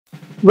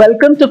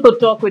Welcome to Food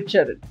Talk with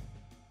Charan.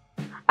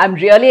 I'm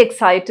really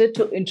excited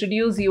to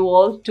introduce you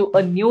all to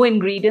a new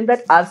ingredient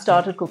that I've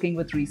started cooking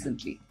with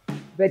recently.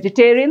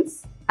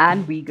 Vegetarians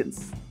and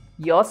vegans,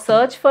 your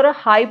search for a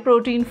high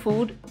protein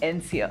food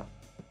ends here.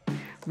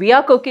 We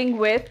are cooking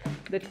with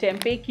the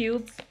tempeh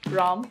cubes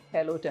from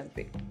Hello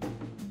Tempeh.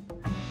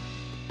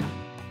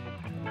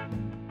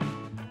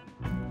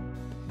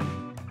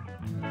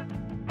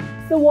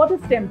 So what is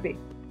tempeh?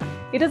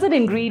 It is an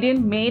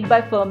ingredient made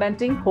by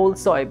fermenting whole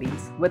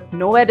soybeans with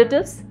no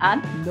additives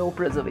and no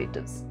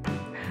preservatives.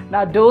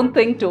 Now don't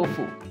think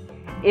tofu.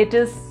 It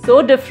is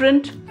so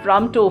different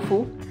from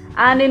tofu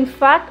and in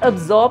fact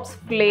absorbs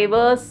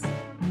flavors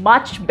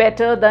much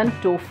better than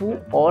tofu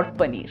or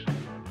paneer.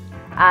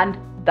 And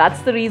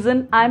that's the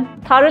reason I'm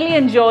thoroughly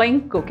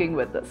enjoying cooking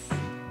with this.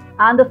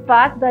 And the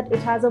fact that it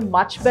has a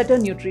much better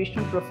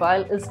nutritional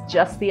profile is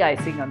just the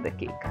icing on the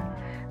cake.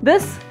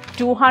 This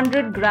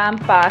 200-gram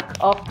pack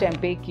of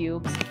tempeh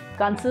cubes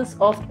consists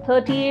of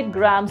 38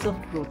 grams of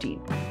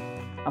protein.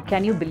 Now,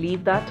 can you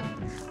believe that?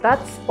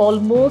 That's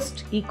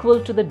almost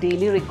equal to the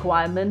daily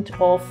requirement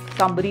of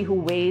somebody who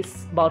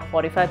weighs about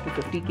 45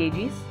 to 50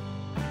 kgs.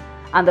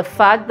 And the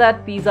fact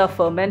that these are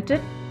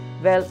fermented,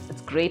 well,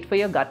 it's great for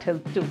your gut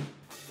health too.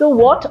 So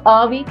what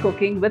are we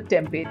cooking with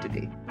tempeh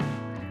today?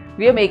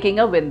 We are making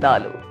a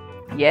Vindaloo.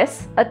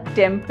 Yes, a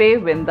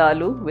Tempeh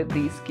Vindaloo with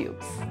these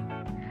cubes.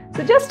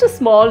 So just a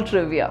small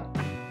trivia.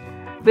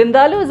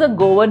 Vindaloo is a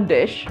Goan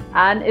dish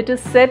and it is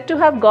said to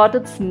have got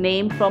its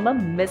name from a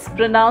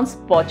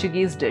mispronounced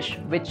Portuguese dish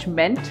which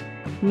meant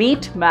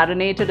meat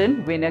marinated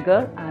in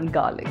vinegar and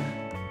garlic.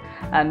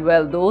 And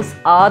well, those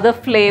are the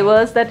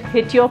flavors that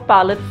hit your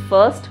palate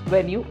first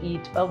when you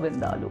eat a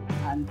Vindaloo.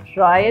 And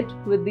try it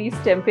with these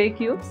tempeh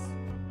cubes.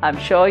 I'm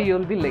sure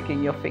you'll be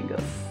licking your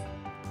fingers.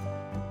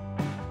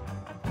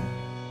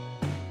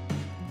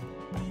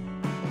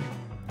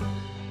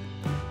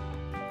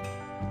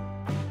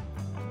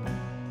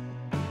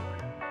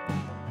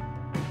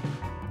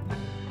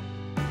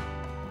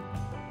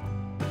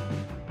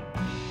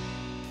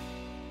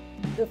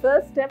 The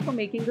first step for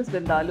making this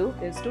Vindaloo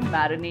is to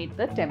marinate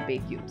the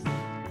tempeh cubes.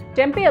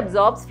 Tempeh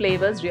absorbs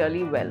flavors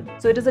really well,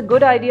 so it is a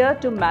good idea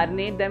to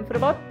marinate them for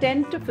about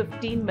 10 to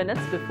 15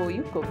 minutes before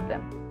you cook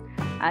them.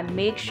 And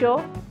make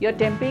sure your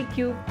tempeh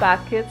cube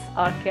packets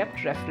are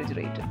kept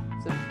refrigerated.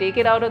 So take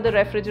it out of the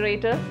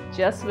refrigerator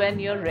just when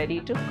you're ready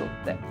to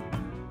cook them.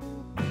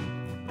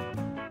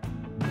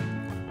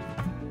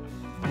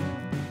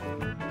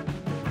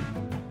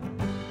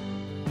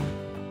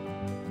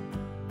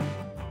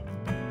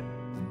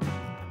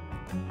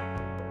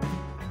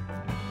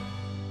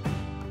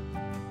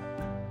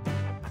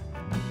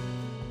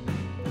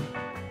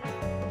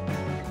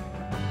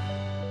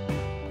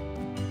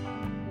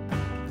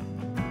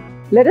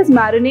 Let us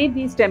marinate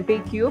these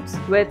tempeh cubes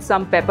with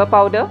some pepper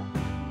powder,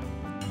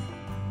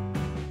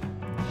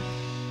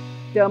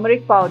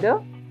 turmeric powder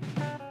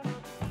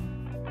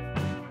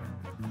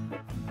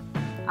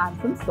and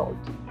some salt.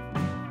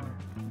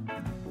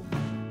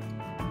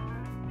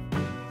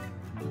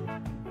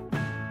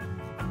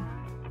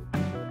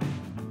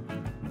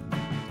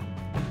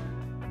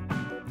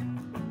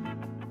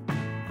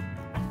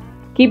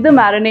 Keep the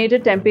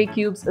marinated tempeh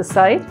cubes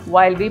aside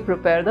while we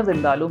prepare the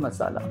Vindaloo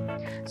masala.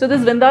 So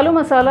this Vindaloo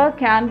masala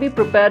can be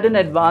prepared in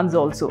advance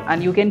also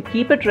and you can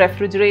keep it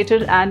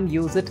refrigerated and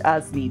use it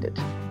as needed.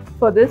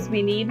 For this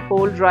we need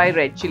whole dry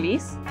red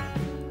chilies,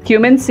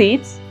 cumin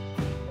seeds,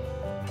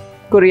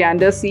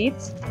 coriander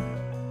seeds,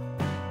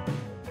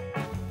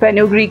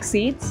 fenugreek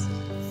seeds,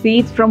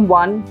 seeds from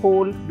one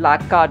whole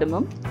black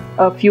cardamom,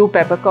 a few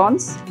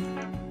peppercorns,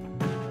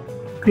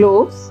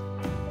 cloves,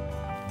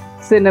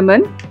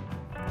 cinnamon.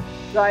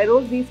 Dry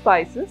roast these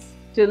spices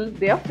till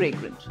they are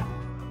fragrant.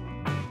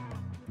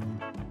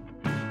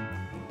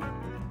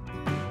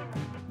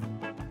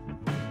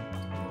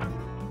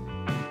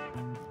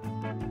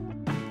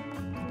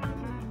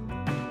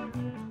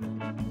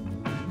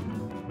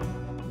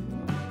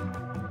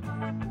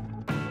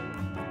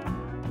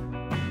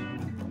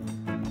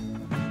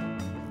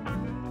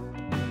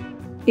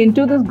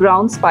 Into this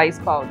ground spice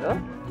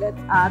powder, let's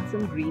add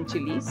some green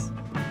chilies,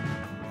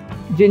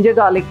 ginger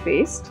garlic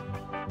paste,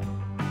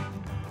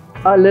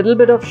 a little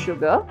bit of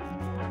sugar,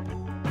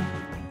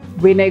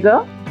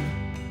 vinegar,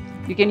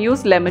 you can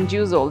use lemon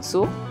juice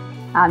also,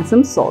 and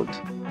some salt.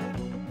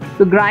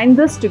 So grind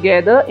this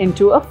together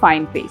into a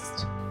fine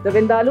paste. The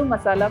Vindaloo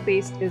masala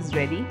paste is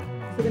ready.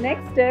 So the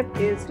next step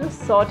is to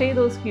saute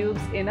those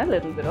cubes in a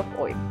little bit of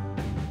oil.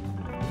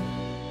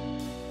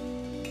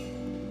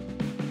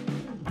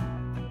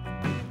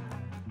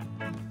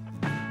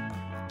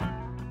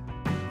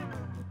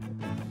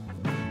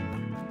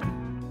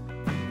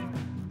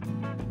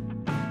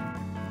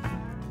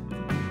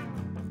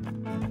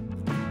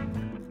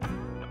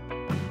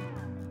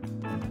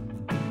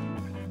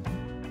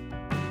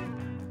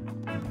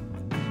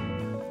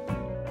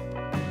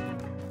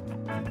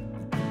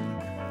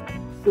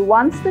 So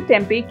once the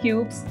tempeh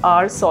cubes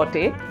are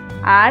sauteed,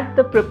 add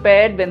the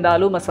prepared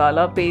Vindaloo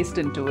masala paste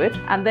into it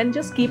and then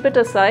just keep it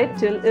aside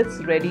till it's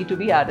ready to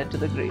be added to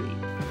the gravy.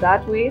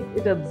 That way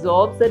it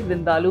absorbs that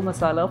Vindaloo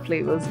masala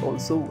flavors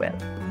also well.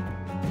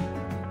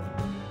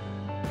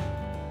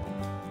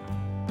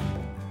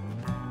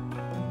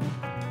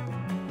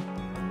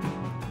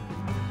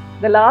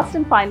 The last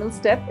and final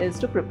step is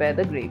to prepare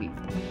the gravy.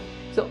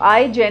 So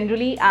I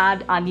generally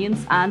add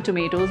onions and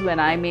tomatoes when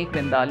I make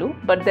Vindaloo,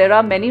 but there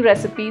are many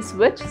recipes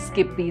which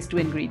skip these two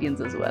ingredients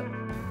as well.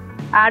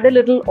 Add a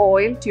little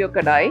oil to your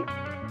kadai.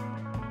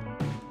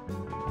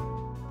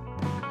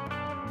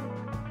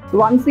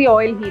 Once the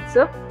oil heats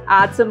up,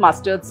 add some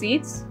mustard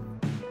seeds,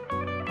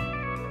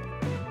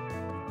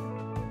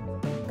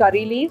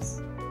 curry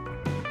leaves,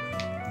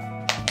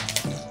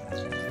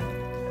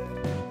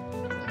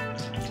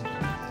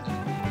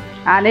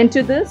 and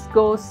into this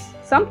goes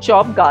some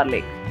chopped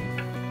garlic.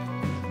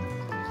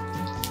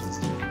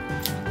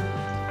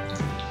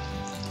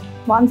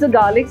 Once the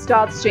garlic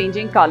starts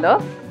changing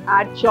color,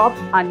 add chopped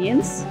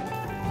onions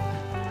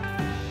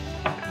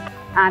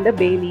and a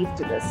bay leaf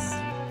to this.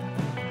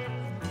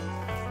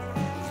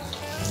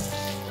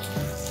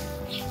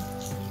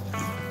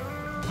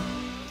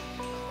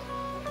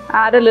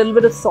 Add a little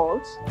bit of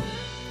salt.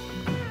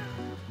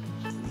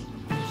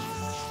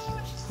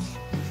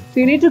 So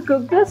you need to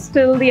cook this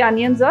till the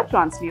onions are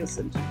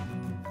translucent.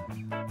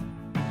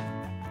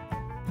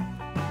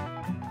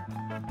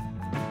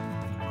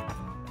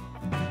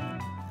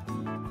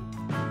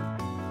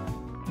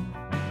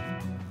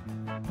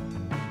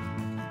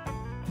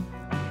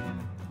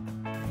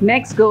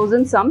 Next goes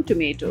in some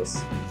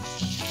tomatoes.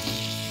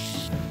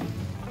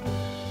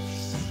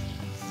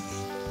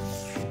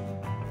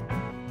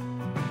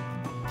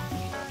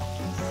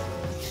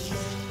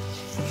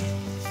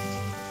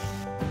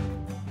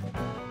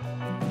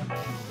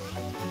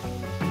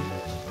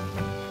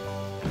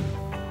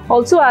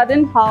 Also add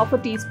in half a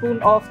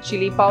teaspoon of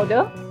chili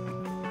powder,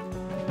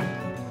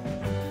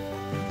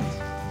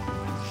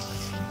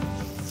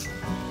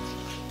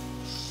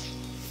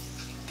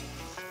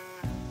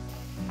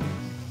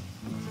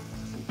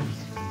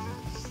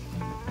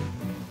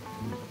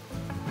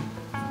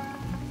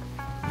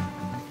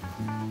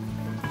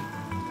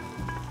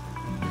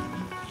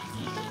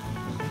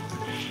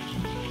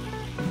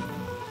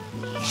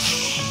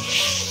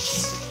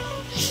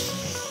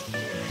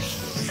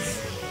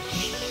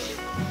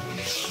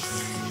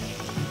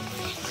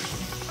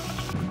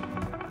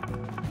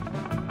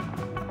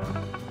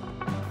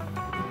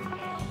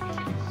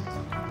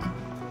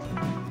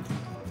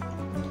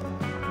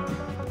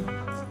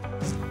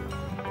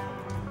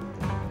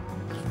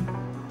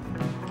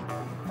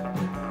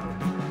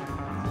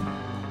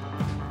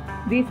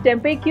 These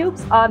tempeh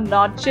cubes are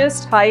not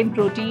just high in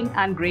protein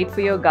and great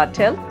for your gut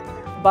health,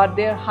 but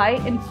they're high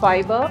in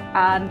fiber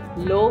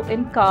and low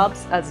in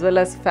carbs as well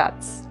as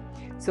fats.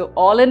 So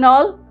all in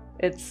all,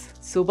 it's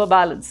super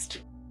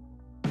balanced.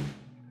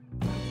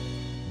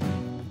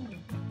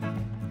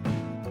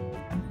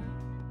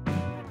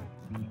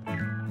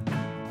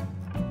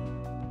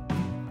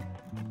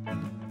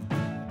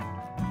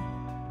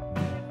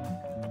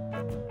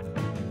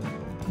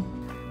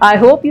 I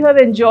hope you have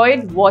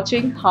enjoyed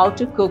watching how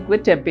to cook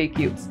with tempeh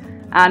cubes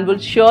and will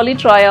surely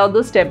try out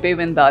this Tempeh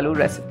Vindaloo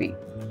recipe.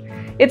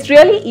 It's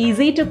really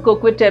easy to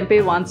cook with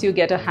tempeh once you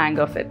get a hang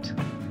of it.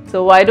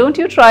 So why don't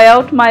you try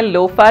out my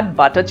low-fat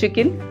butter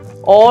chicken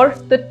or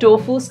the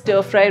tofu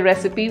stir-fry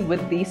recipe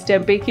with these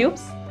tempeh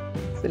cubes?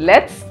 So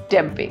let's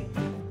tempeh!